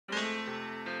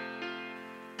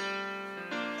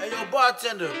Yo,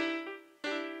 bartender.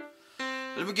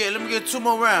 Let me get 2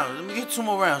 more rounds. Let me get 2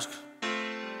 more rounds.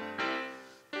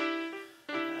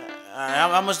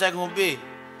 Alright, how much that gonna be?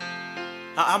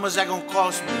 How much that gonna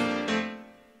cost me?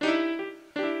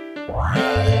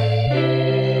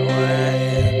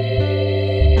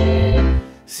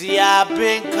 See, I've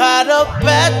been caught up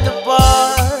at the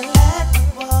bar,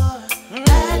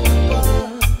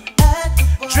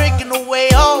 drinking away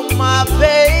all my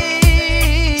pain.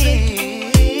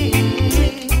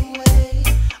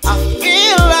 I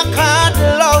feel like I'm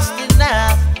lost it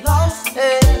now.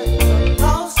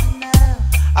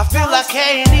 I feel I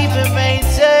can't even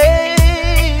maintain.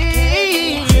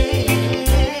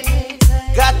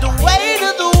 Got the weight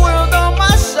of the world on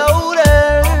my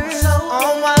shoulders,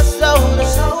 on my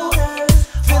shoulders.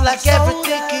 Feel like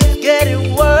everything keeps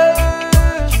getting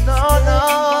worse. No, no.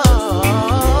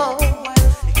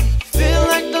 Feel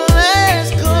like the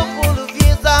last couple of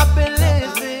years I've been living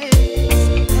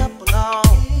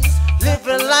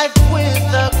life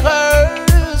with a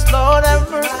curse. Lord have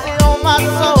mercy on my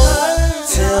soul.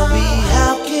 Tell me,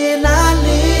 how can I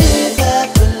live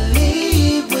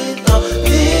happily with all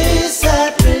this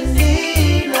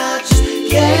happening? I just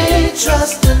can't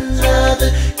trust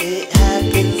another. It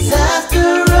happens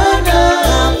after another.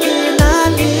 How can I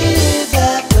live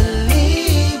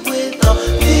happily with all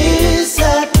this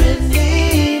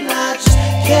happening? I just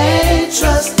can't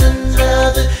trust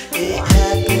another. It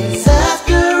happens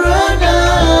after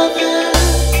another.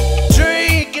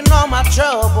 Drinking all my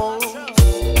troubles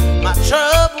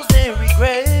and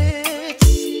regrets,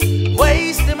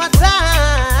 wasting my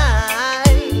time.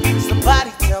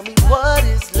 Somebody tell me what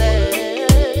is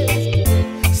left.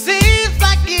 Seems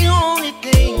like the only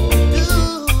thing to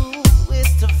do is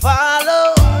to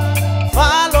follow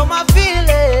my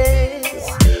feelings,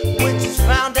 which is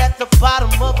found at the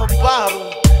bottom of a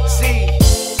bottle. See,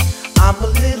 I'm a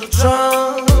little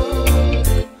drunk,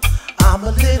 I'm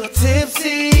a little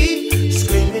tipsy,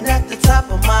 screaming at the top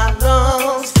of my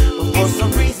lungs. For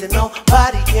some reason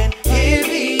nobody can hear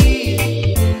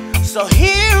me. So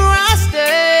here I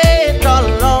stand all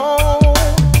alone,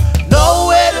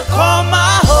 nowhere to call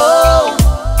my home,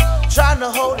 trying to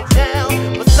hold it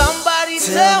down, but somebody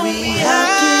tell me how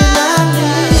can I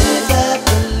live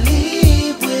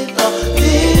happily with all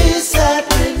this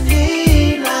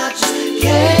happening? I just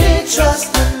can't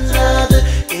trust another.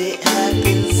 It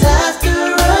happens after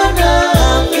another.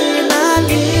 How can I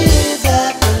live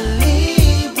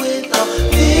happily with all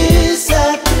this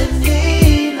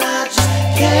happening? I just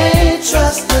can't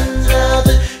trust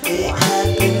another. It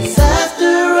happens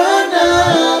after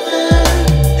another.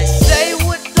 They say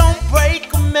what don't break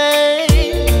a man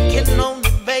can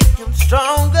only make him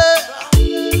stronger,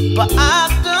 but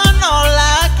I've done all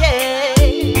I can.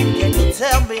 Can you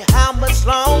tell me how much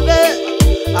longer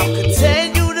I'll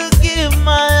continue to give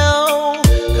my all?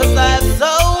 Cause I have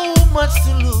so much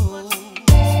to lose.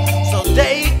 So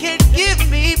they can give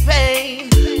me pain,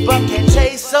 but can't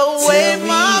chase away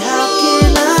my How blues.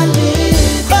 can I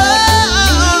live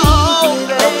happily with all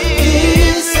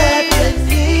this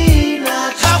happening? I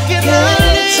just How can I can't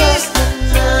live? trust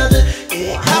another.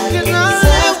 It How can I happens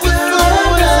live with after so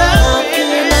much another. How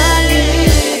happening? can I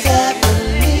live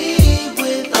happily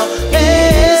with all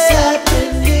this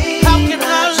happening? How can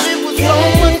I live with so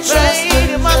much pain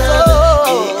in my soul?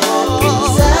 It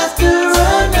happens after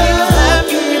another. How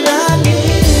can I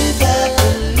live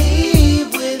happily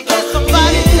with all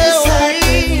Somebody this tell me.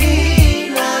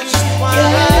 happening? I just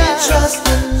can't trust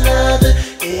another.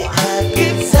 It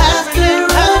happens after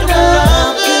another. How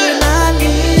can I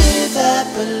live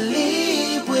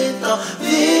happily with all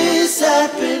this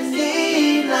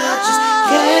happening? I just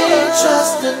can't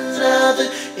trust another.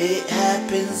 It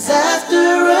happens after